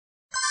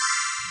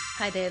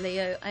Hi there,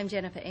 Leo. I'm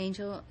Jennifer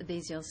Angel.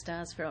 These are your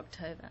stars for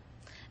October.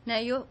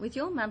 Now, with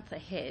your month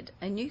ahead,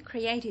 a new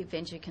creative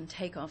venture can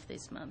take off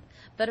this month,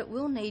 but it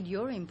will need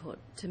your input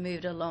to move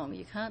it along.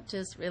 You can't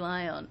just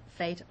rely on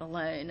fate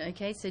alone,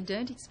 okay? So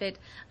don't expect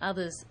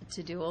others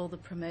to do all the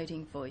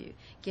promoting for you.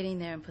 Get in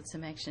there and put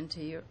some action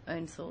to your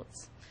own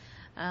thoughts.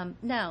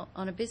 Now,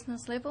 on a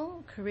business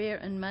level, career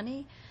and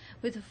money,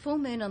 with a full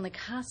moon on the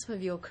cusp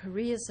of your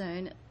career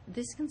zone,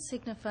 this can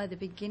signify the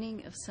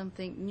beginning of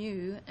something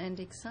new and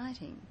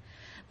exciting.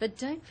 But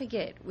don't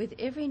forget, with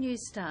every new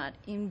start,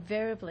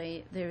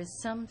 invariably there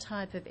is some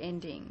type of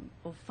ending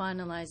or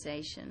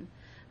finalization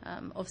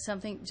of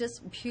something,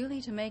 just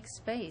purely to make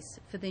space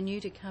for the new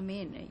to come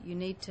in. You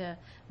need to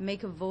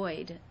make a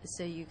void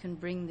so you can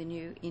bring the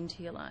new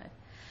into your life.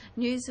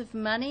 News of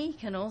money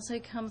can also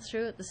come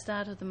through at the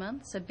start of the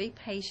month, so be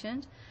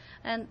patient.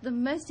 And the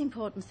most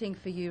important thing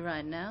for you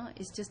right now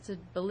is just to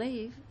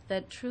believe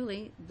that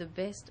truly the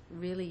best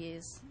really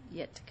is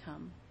yet to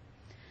come.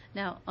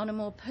 Now, on a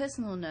more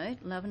personal note,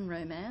 love and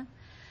romance,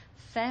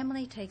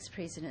 family takes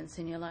precedence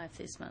in your life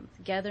this month.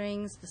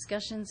 Gatherings,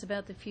 discussions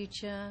about the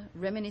future,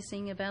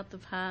 reminiscing about the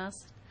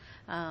past,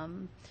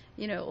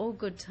 all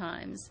good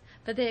times.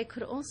 But there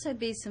could also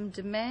be some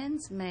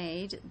demands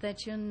made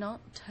that you're not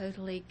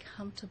totally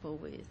comfortable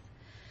with.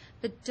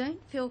 But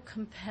don't feel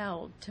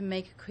compelled to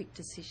make a quick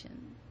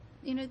decision.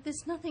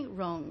 There's nothing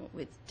wrong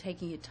with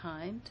taking your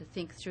time to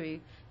think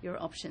through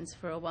your options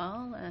for a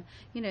while.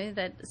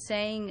 That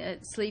saying,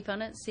 sleep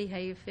on it, see how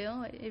you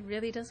feel, it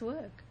really does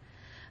work.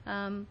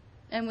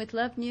 And with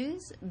love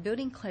news,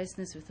 building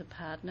closeness with a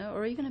partner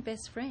or even a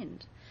best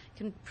friend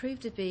can prove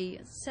to be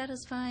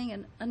satisfying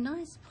and a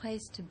nice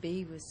place to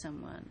be with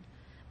someone.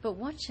 But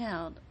watch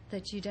out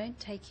that you don't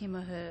take him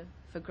or her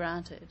for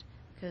granted,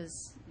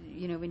 because,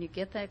 when you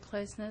get that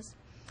closeness,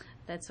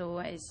 that's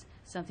always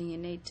something you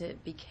need to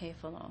be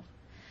careful of.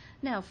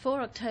 Now,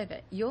 for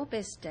October, your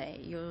best day,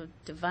 your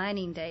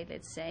divining day,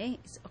 let's say,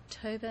 is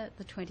October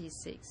the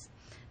 26th.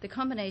 The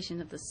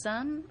combination of the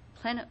Sun,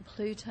 planet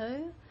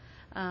Pluto,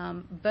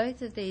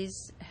 both of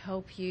these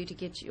help you to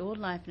get your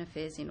life and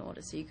affairs in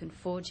order so you can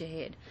forge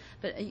ahead.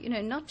 But,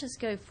 not just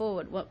go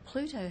forward. What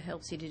Pluto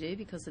helps you to do,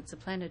 because it's a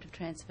planet of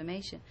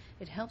transformation,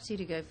 it helps you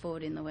to go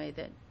forward in the way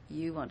that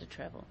you want to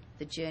travel,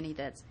 the journey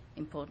that's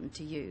important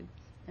to you.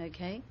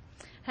 Okay?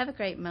 Have a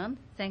great month.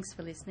 Thanks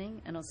for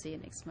listening, and I'll see you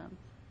next month.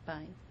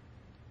 Bye.